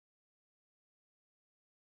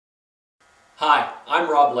Hi, I'm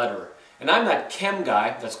Rob Lederer, and I'm that chem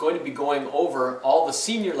guy that's going to be going over all the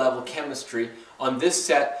senior level chemistry on this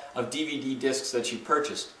set of DVD discs that you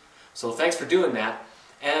purchased. So thanks for doing that,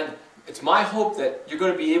 and it's my hope that you're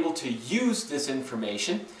going to be able to use this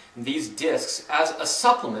information, these discs, as a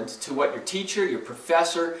supplement to what your teacher, your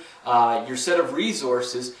professor, your set of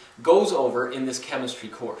resources goes over in this chemistry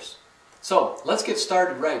course. So let's get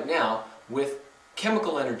started right now with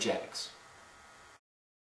chemical energetics.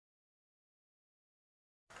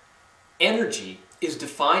 Energy is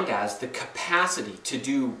defined as the capacity to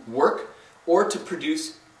do work or to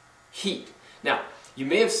produce heat. Now, you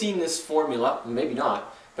may have seen this formula, maybe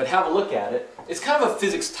not, but have a look at it. It's kind of a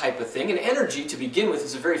physics type of thing, and energy, to begin with,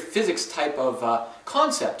 is a very physics type of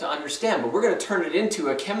concept to understand, but we're going to turn it into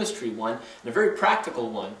a chemistry one, and a very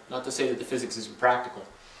practical one, not to say that the physics isn't practical.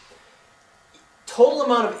 Total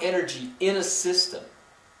amount of energy in a system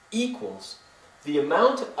equals the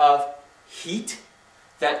amount of heat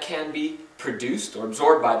that can be produced or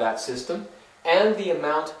absorbed by that system, and the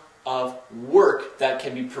amount of work that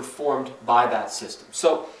can be performed by that system.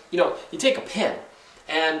 So, you take a pen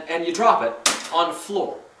and you drop it on the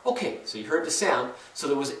floor. Okay, so you heard the sound, so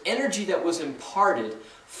there was energy that was imparted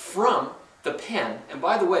from the pen, and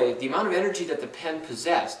by the way, the amount of energy that the pen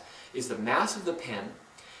possessed is the mass of the pen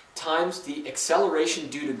times the acceleration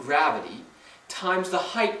due to gravity times the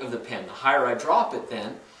height of the pen. The higher I drop it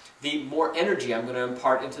then, the more energy I'm going to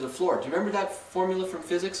impart into the floor. Do you remember that formula from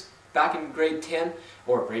physics back in grade 10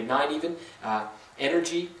 or grade 9 even?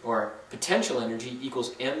 Energy, or potential energy,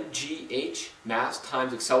 equals mgh, mass,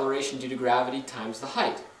 times acceleration due to gravity times the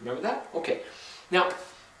height. Remember that? Okay. Now,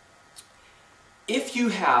 if you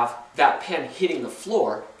have that pen hitting the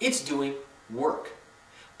floor, it's doing work.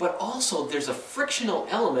 But also there's a frictional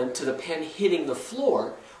element to the pen hitting the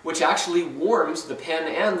floor, which actually warms the pen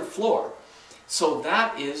and the floor. So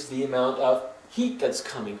that is the amount of heat that's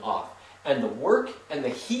coming off. And the work and the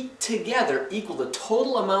heat together equal the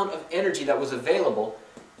total amount of energy that was available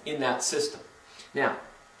in that system. Now,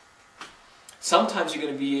 sometimes you're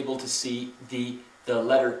going to be able to see the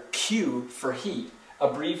letter Q for heat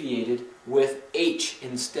abbreviated with H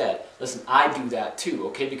instead. Listen, I do that too,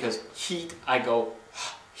 okay? Because heat, I go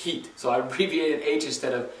heat. So I abbreviated H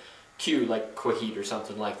instead of Q, like Quaheat or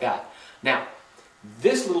something like that. Now,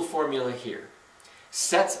 this little formula here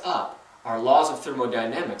sets up our laws of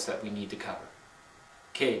thermodynamics that we need to cover.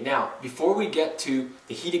 Okay, now, before we get to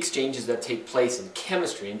the heat exchanges that take place in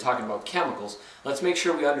chemistry and talking about chemicals, let's make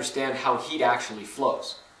sure we understand how heat actually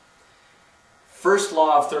flows. First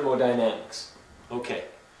law of thermodynamics. Okay,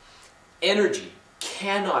 energy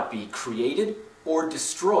cannot be created or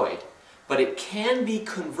destroyed, but it can be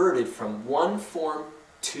converted from one form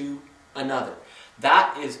to another.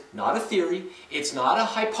 That is not a theory, it's not a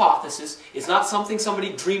hypothesis, it's not something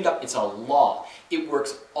somebody dreamed up, it's a law. It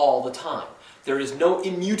works all the time. There is no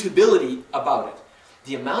immutability about it.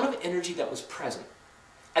 The amount of energy that was present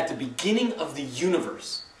at the beginning of the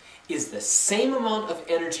universe is the same amount of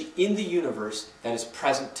energy in the universe that is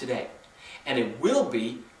present today. And it will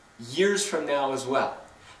be years from now as well.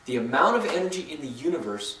 The amount of energy in the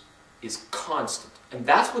universe is constant. And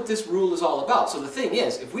that's what this rule is all about. So the thing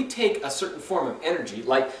is, if we take a certain form of energy,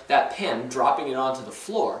 like that pen dropping it onto the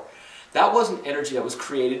floor, that wasn't energy that was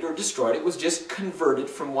created or destroyed, it was just converted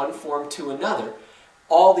from one form to another.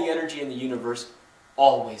 All the energy in the universe,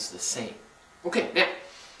 always the same. Okay, now,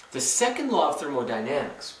 the second law of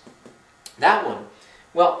thermodynamics, that one,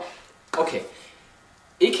 well, okay,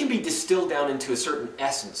 it can be distilled down into a certain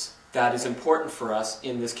essence that is important for us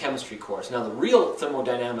in this chemistry course. Now, the real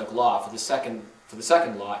thermodynamic law for the second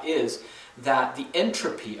law is that the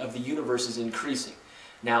entropy of the universe is increasing.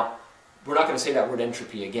 Now, we're not going to say that word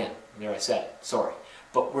entropy again. There I said it, sorry.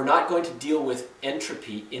 But we're not going to deal with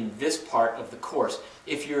entropy in this part of the course.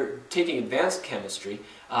 If you're taking advanced chemistry,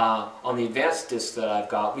 on the advanced disc that I've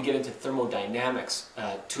got, we get into thermodynamics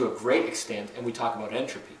to a great extent, and we talk about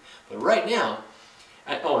entropy. But right now,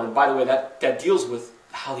 and by the way, that deals with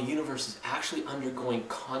how the universe is actually undergoing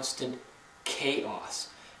constant chaos.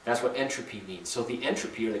 That's what entropy means. So the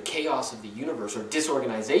entropy, or the chaos of the universe, or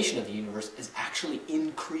disorganization of the universe, is actually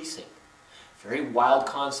increasing. Very wild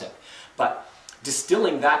concept. But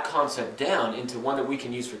distilling that concept down into one that we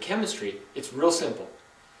can use for chemistry, it's real simple.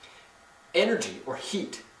 Energy, or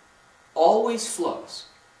heat, always flows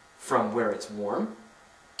from where it's warm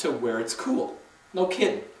to where it's cool. No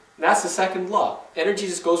kidding. That's the second law. Energy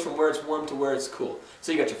just goes from where it's warm to where it's cool.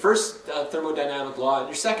 So you got your first thermodynamic law and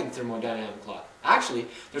your second thermodynamic law. Actually,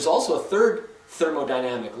 there's also a third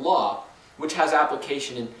thermodynamic law which has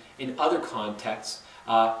application in other contexts.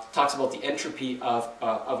 Talks about the entropy of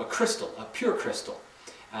a crystal, a pure crystal.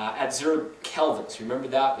 at 0 kelvins. Remember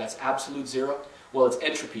that? That's absolute zero. Well, its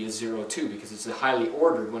entropy is 0 too, because it's highly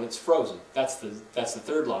ordered when it's frozen. That's the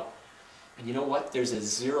third law. And you know what? There's a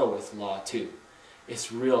 0th law too.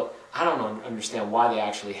 It's real. I don't understand why they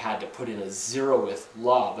actually had to put in a 0th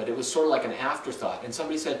law, but it was sort of like an afterthought. And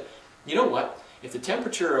somebody said, you know what? If the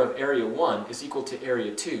temperature of area 1 is equal to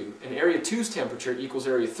area 2, and area 2's temperature equals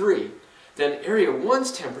area 3, then area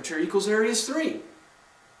 1's temperature equals area 3.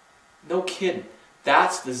 No kidding.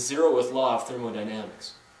 That's the 0th law of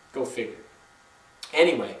thermodynamics. Go figure.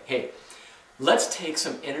 Anyway, hey, let's take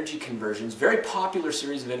some energy conversions, very popular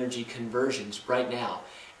series of energy conversions right now,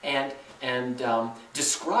 and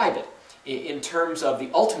describe it in terms of the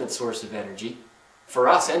ultimate source of energy, for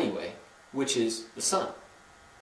us anyway, which is the sun.